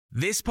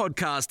This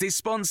podcast is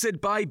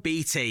sponsored by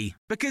BT,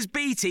 because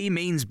BT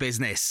means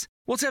business.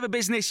 Whatever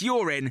business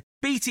you're in,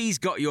 BT's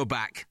got your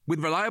back, with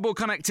reliable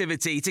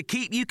connectivity to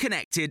keep you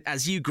connected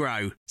as you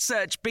grow.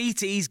 Search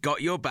BT's got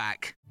your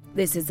back.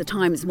 This is the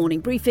Times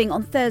morning briefing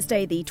on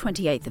Thursday, the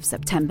 28th of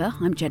September.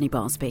 I'm Jenny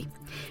Barsby.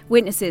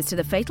 Witnesses to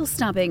the fatal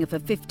stabbing of a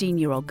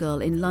 15-year-old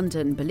girl in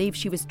London believe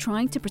she was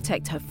trying to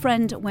protect her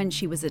friend when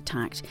she was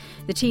attacked.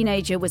 The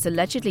teenager was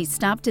allegedly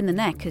stabbed in the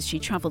neck as she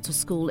travelled to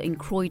school in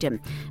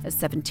Croydon. A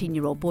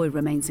 17-year-old boy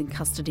remains in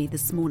custody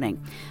this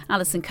morning.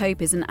 Alison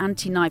Cope is an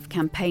anti-knife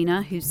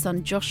campaigner whose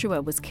son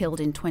Joshua was killed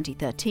in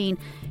 2013.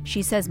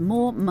 She says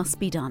more must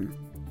be done.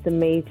 The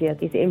media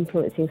is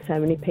influencing so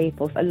many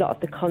people. A lot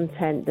of the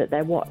content that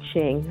they're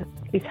watching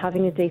is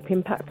having a deep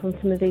impact on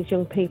some of these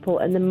young people,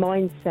 and the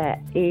mindset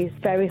is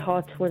very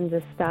hard to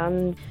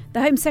understand.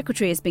 The Home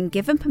Secretary has been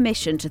given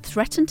permission to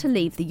threaten to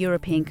leave the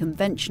European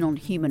Convention on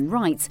Human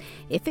Rights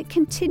if it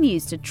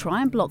continues to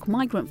try and block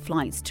migrant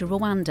flights to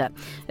Rwanda.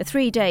 A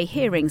 3-day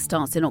hearing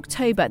starts in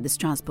October at the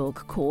Strasbourg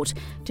court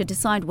to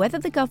decide whether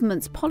the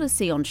government's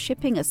policy on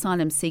shipping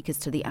asylum seekers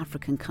to the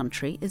African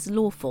country is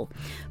lawful.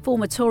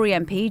 Former Tory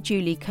MP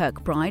Julie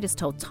Kirkbride has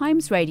told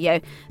Times Radio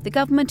the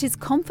government is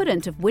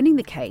confident of winning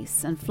the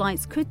case and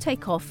flights could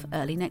take off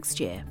early next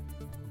year.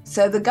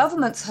 So the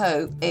government's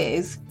hope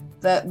is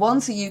that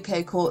once the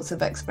UK courts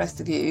have expressed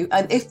a view,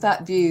 and if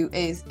that view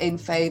is in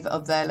favour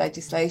of their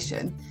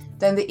legislation,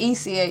 then the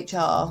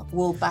ECHR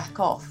will back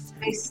off.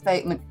 This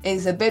statement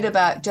is a bit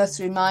about just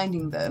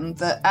reminding them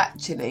that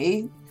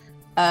actually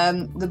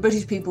the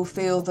British people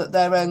feel that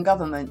their own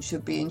government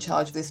should be in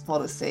charge of this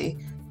policy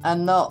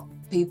and not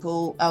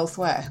people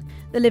elsewhere.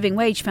 The Living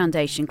Wage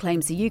Foundation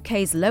claims the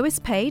UK's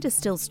lowest paid are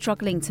still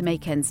struggling to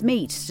make ends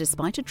meet,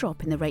 despite a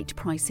drop in the rate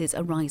prices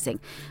are rising.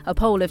 A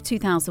poll of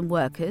 2,000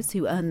 workers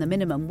who earn the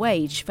minimum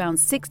wage found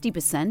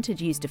 60% had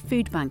used a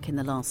food bank in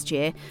the last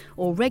year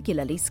or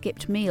regularly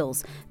skipped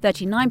meals.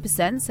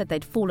 39% said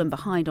they'd fallen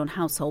behind on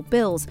household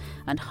bills,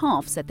 and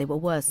half said they were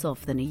worse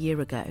off than a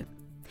year ago.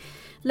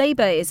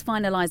 Labour is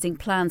finalising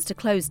plans to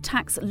close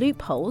tax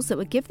loopholes that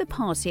would give the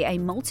party a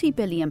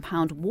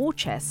multi-billion-pound war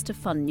chest to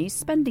fund new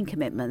spending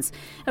commitments.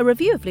 A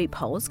review of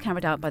loopholes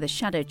carried out by the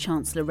Shadow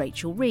Chancellor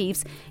Rachel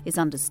Reeves is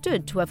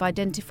understood to have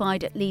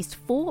identified at least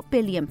 £4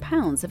 billion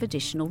of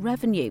additional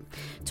revenue.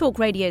 Talk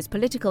Radio's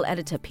political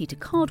editor Peter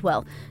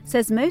Cardwell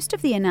says most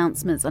of the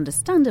announcements,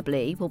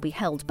 understandably, will be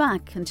held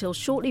back until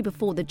shortly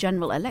before the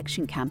general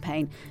election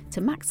campaign to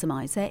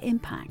maximise their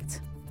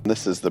impact.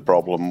 This is the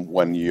problem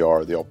when you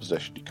are the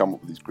opposition. You come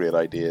up with these great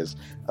ideas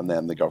and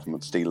then the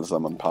government steals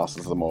them and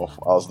passes them off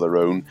as their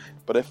own.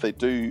 But if they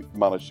do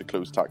manage to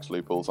close tax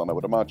loopholes, and I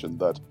would imagine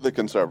that the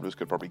Conservatives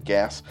could probably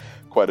guess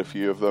quite a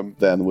few of them,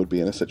 then would be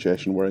in a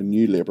situation where a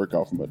new Labour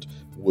government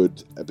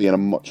would be in a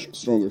much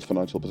stronger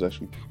financial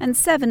position. And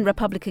 7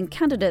 Republican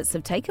candidates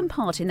have taken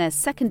part in their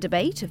second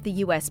debate of the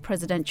US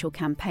presidential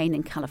campaign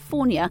in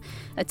California,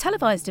 a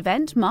televised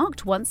event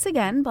marked once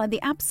again by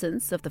the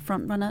absence of the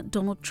frontrunner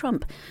Donald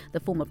Trump. The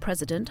former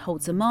president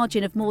holds a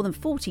margin of more than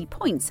 40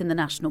 points in the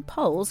national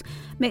polls.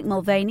 Mick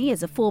Mulvaney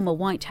is a former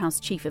White House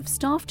chief of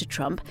staff to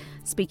Trump.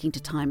 Speaking to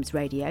Times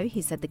Radio,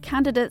 he said the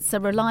candidates are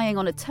relying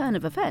on a turn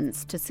of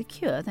events to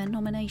secure their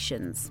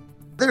nominations.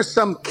 There's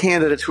some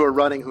candidates who are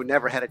running who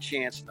never had a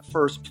chance in the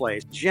first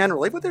place,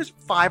 generally, but there's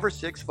 5 or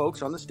 6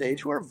 folks on the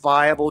stage who are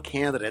viable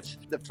candidates.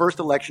 The first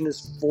election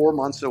is 4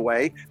 months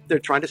away. They're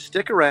trying to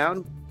stick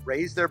around,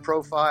 raise their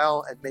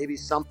profile, and maybe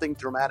something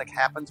dramatic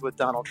happens with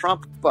Donald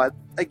Trump. But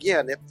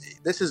again,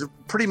 this is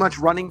pretty much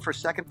running for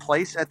second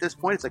place at this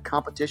point. It's a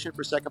competition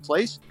for second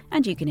place.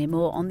 And you can hear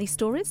more on these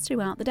stories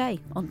throughout the day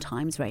on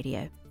Times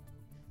Radio.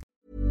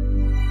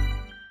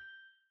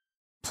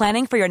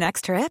 Planning for your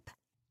next trip?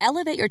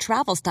 Elevate your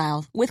travel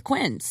style with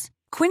Quince.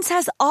 Quince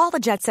has all the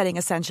jet-setting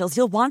essentials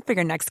you'll want for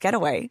your next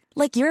getaway,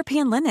 like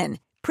European linen,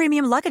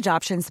 premium luggage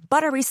options,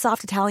 buttery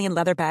soft Italian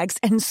leather bags,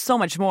 and so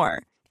much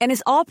more. And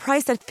is all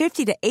priced at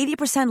 50 to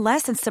 80%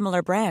 less than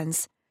similar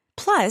brands.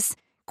 Plus,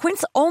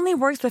 Quince only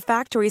works with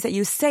factories that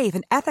use safe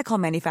and ethical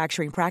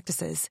manufacturing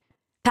practices.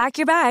 Pack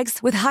your bags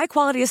with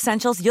high-quality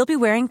essentials you'll be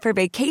wearing for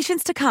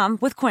vacations to come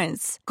with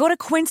Quince. Go to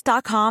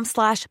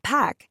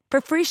quince.com/pack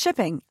for free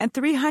shipping and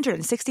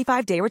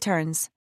 365-day returns.